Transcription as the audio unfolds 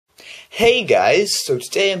Hey guys, so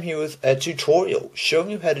today I'm here with a tutorial showing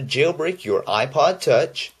you how to jailbreak your iPod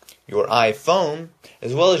Touch, your iPhone,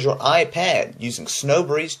 as well as your iPad using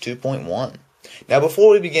Sn0wbreeze 2.1. Now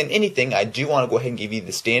before we begin anything, I do want to go ahead and give you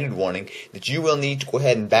the standard warning that you will need to go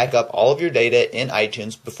ahead and back up all of your data in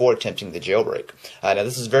iTunes before attempting the jailbreak. Now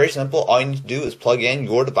this is very simple. All you need to do is plug in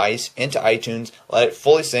your device into iTunes, let it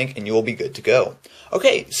fully sync, and you will be good to go.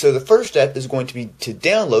 Okay, so the first step is going to be to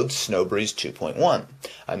download Sn0wbreeze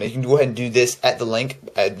 2.1. You can go ahead and do this at the link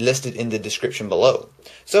listed in the description below.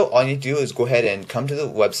 So all you need to do is go ahead and come to the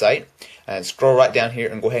website and scroll right down here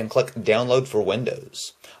and go ahead and click Download for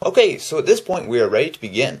Windows. Okay, so at this point we are ready to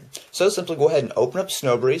begin. So simply go ahead and open up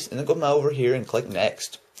Sn0wbreeze and then go over here and click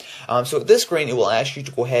Next. So at this screen it will ask you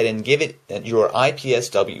to go ahead and give it your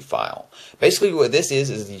IPSW file. Basically what this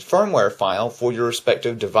is the firmware file for your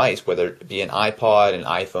respective device, whether it be an iPod, an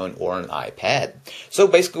iPhone, or an iPad. So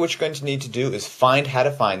basically what you're going to need to do is find how to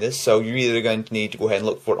find this. So you're either going to need to go ahead and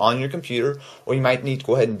look for it on your computer, or you might need to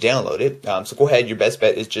go ahead and download it. So go ahead, your best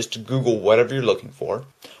bet is just to Google whatever you're looking for.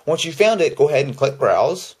 Once you found it, go ahead and click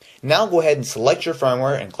Browse. Now go ahead and select your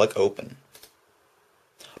firmware and click Open.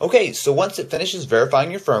 Okay, so once it finishes verifying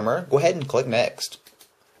your firmware, go ahead and click Next.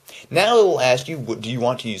 Now it will ask you, do you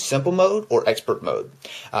want to use simple mode or expert mode?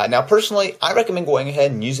 Now personally, I recommend going ahead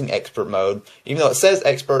and using expert mode. Even though it says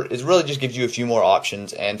expert, it really just gives you a few more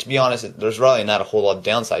options, and to be honest, there's really not a whole lot of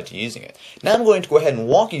downside to using it. Now I'm going to go ahead and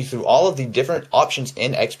walk you through all of the different options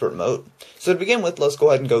in expert mode. So to begin with, let's go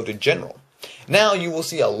ahead and go to General. Now you will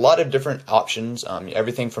see a lot of different options,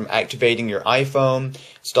 everything from activating your iPhone,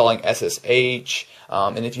 installing SSH,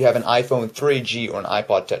 and if you have an iPhone 3G or an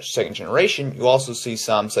iPod Touch 2nd generation, you also see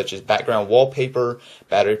some such as background wallpaper,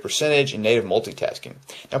 battery percentage, and native multitasking.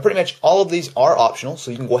 Now pretty much all of these are optional, so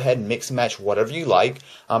you can go ahead and mix and match whatever you like.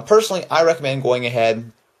 Personally, I recommend going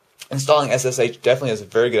ahead installing SSH. Definitely is a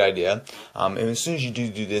very good idea, and as soon as you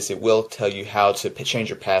do this, it will tell you how to change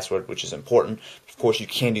your password, which is important. Of course, you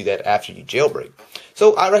can do that after you jailbreak.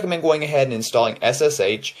 So I recommend going ahead and installing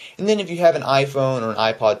SSH, and then if you have an iPhone or an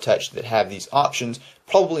iPod Touch that have these options,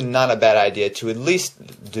 probably not a bad idea to at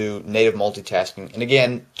least do native multitasking, and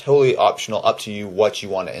again, totally optional, up to you what you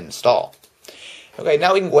want to install. Okay,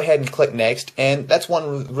 now we can go ahead and click Next, and that's one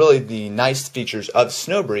of really the nice features of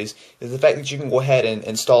Sn0wbreeze is the fact that you can go ahead and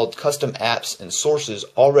install custom apps and sources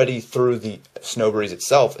already through the Sn0wbreeze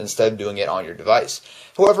itself instead of doing it on your device.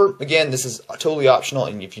 However, again, this is totally optional,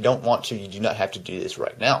 and if you don't want to, you do not have to do this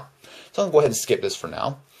right now. So I'm going to go ahead and skip this for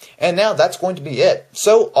now. And now that's going to be it.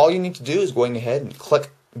 So all you need to do is going ahead and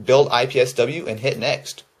click Build IPSW and hit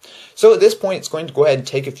Next. So at this point, it's going to go ahead and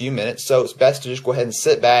take a few minutes, so it's best to just go ahead and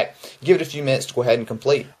sit back, give it a few minutes to go ahead and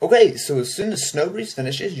complete. Okay, so as soon as Sn0wbreeze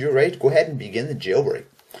finishes, you're ready to go ahead and begin the jailbreak.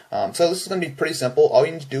 So this is going to be pretty simple. All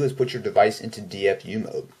you need to do is put your device into DFU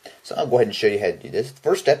mode. So I'll go ahead and show you how to do this. The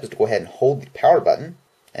first step is to go ahead and hold the power button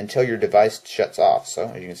until your device shuts off. So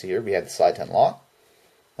as you can see here, we have the slide to unlock.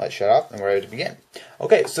 Let it shut off, and we're ready to begin.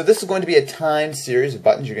 Okay, so this is going to be a timed series of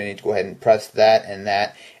buttons. You're going to need to go ahead and press that and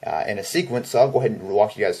that in a sequence, so I'll go ahead and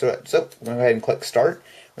walk you guys through it. So we're going to go ahead and click Start.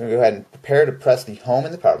 We're going to go ahead and prepare to press the Home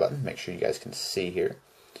and the power button. Make sure you guys can see here.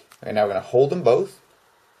 Okay, now we're going to hold them both.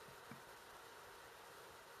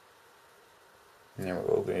 And there we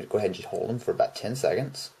go. We're going to go ahead and just hold them for about 10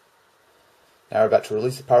 seconds. Now we're about to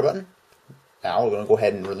release the power button. Now we're going to go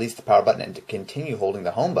ahead and release the power button and to continue holding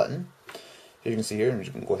the Home button. As you can see here, I'm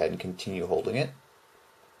just going to go ahead and continue holding it.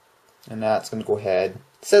 And now it's going to go ahead.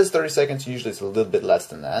 It says 30 seconds, usually it's a little bit less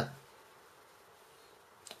than that.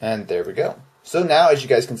 And there we go. So now, as you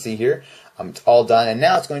guys can see here, it's all done, and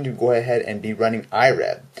now it's going to go ahead and be running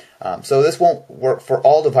iReb. So this won't work for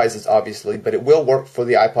all devices, obviously, but it will work for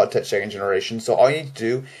the iPod Touch 2nd generation. So all you need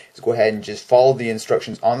to do is go ahead and just follow the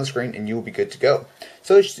instructions on the screen, and you will be good to go.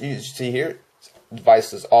 So as you see here,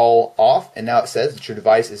 device is all off, and now it says that your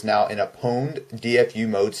device is now in a pwned DFU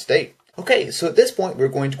mode state. Okay, so at this point we're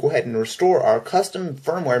going to go ahead and restore our custom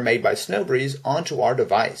firmware made by Sn0wbreeze onto our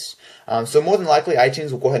device. So more than likely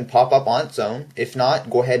iTunes will go ahead and pop up on its own. If not,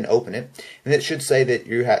 go ahead and open it, and it should say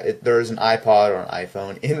that there is an iPod or an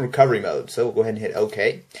iPhone in recovery mode. So we'll go ahead and hit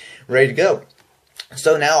OK. Ready to go.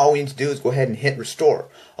 So now all we need to do is go ahead and hit Restore.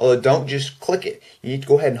 Although don't just click it. You need to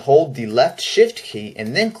go ahead and hold the left Shift key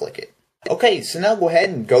and then click it. Okay, so now go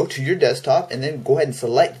ahead and go to your desktop and then go ahead and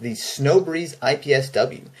select the Sn0wbreeze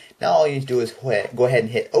IPSW. Now all you need to do is go ahead and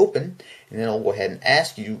hit open, and then it'll go ahead and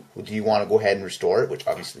ask you, do you want to go ahead and restore it, which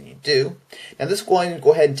obviously you do. Now this is going to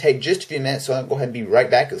go ahead and take just a few minutes, so I'll go ahead and be right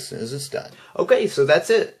back as soon as it's done. Okay, so that's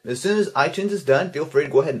it. As soon as iTunes is done, feel free to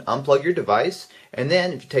go ahead and unplug your device, and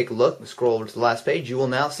then if you take a look and scroll over to the last page, you will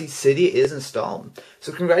now see Cydia is installed.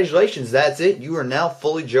 So congratulations, that's it. You are now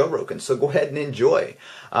fully jailbroken, so go ahead and enjoy.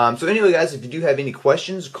 So anyway guys, if you do have any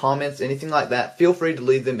questions, comments, anything like that, feel free to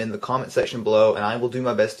leave them in the comment section below, and I will do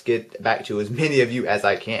my best to get back to as many of you as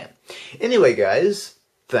I can. Anyway guys,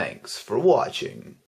 thanks for watching.